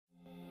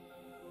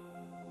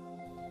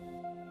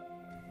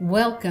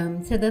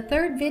Welcome to the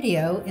third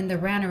video in the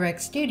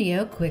Ranorex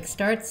Studio Quick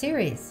Start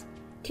series.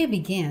 To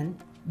begin,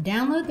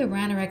 download the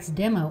Ranorex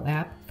demo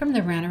app from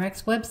the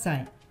Ranorex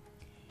website.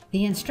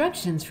 The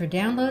instructions for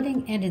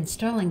downloading and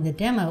installing the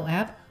demo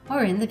app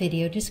are in the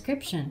video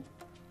description.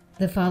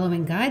 The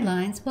following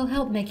guidelines will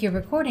help make your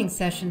recording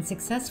session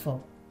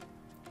successful.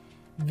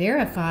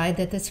 Verify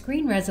that the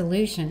screen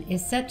resolution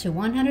is set to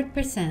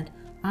 100%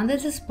 on the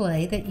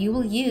display that you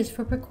will use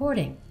for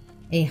recording.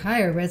 A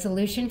higher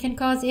resolution can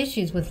cause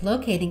issues with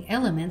locating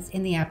elements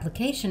in the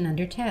application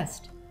under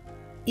test.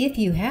 If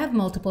you have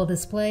multiple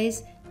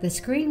displays, the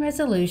screen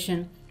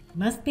resolution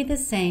must be the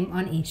same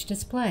on each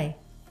display.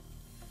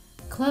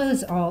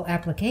 Close all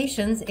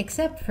applications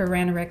except for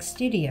Ranorex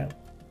Studio.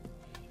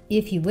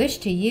 If you wish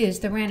to use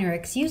the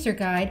Ranorex user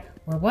guide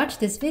or watch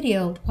this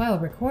video while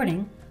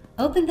recording,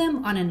 open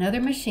them on another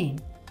machine.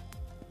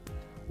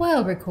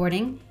 While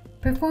recording,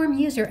 perform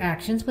user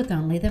actions with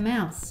only the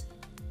mouse.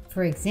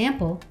 For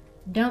example,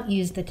 don't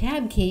use the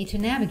Tab key to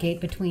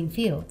navigate between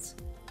fields.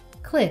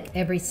 Click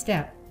every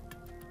step.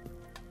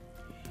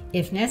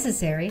 If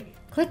necessary,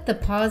 click the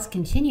Pause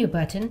Continue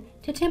button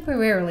to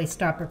temporarily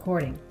stop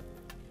recording.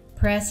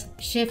 Press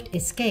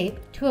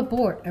Shift-Escape to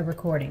abort a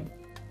recording.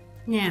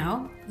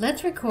 Now,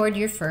 let's record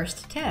your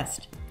first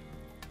test.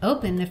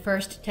 Open the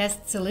first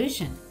test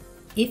solution.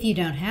 If you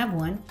don't have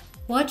one,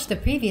 watch the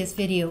previous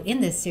video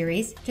in this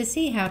series to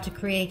see how to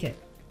create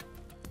it.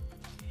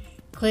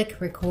 Click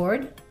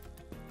Record,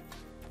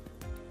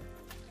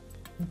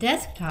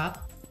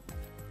 Desktop,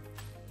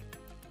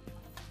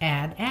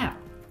 Add App.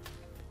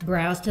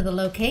 Browse to the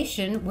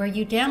location where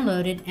you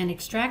downloaded and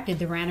extracted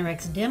the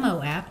Ranorex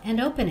demo app and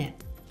open it.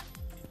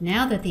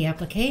 Now that the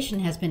application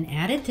has been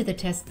added to the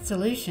test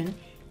solution,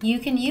 you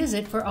can use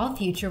it for all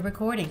future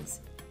recordings.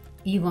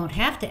 You won't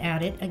have to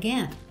add it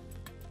again.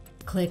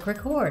 Click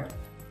Record.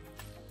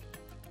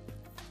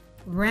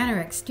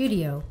 Ranorex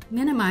Studio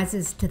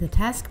minimizes to the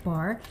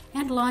taskbar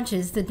and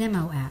launches the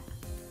demo app.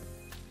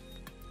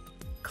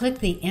 Click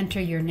the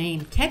Enter Your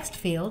Name text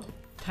field,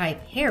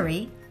 type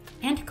Harry,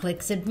 and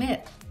click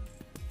Submit.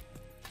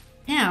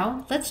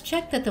 Now, let's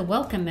check that the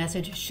welcome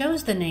message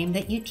shows the name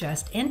that you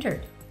just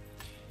entered.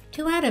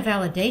 To add a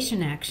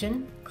validation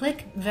action,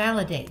 click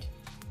Validate.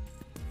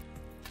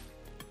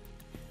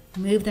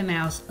 Move the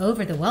mouse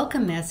over the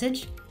welcome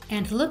message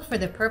and look for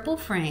the purple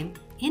frame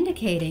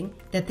indicating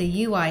that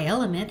the UI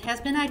element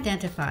has been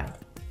identified.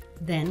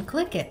 Then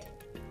click it.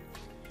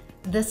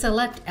 The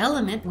Select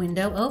Element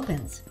window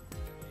opens.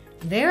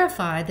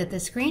 Verify that the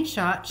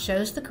screenshot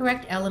shows the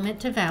correct element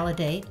to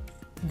validate,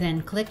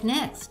 then click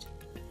Next.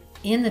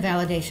 In the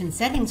Validation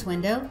Settings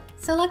window,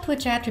 select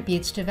which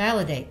attributes to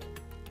validate.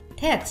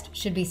 Text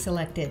should be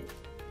selected.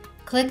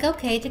 Click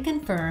OK to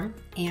confirm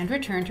and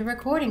return to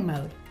recording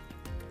mode.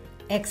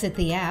 Exit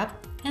the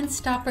app and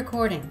stop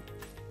recording.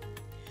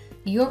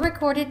 Your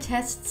recorded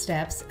test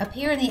steps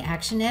appear in the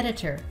Action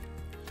Editor.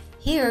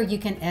 Here you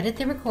can edit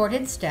the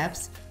recorded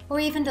steps or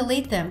even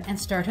delete them and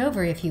start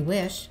over if you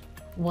wish.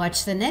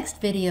 Watch the next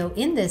video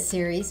in this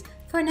series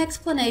for an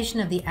explanation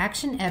of the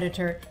Action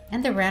Editor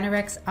and the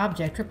Ranorex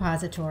Object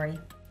Repository.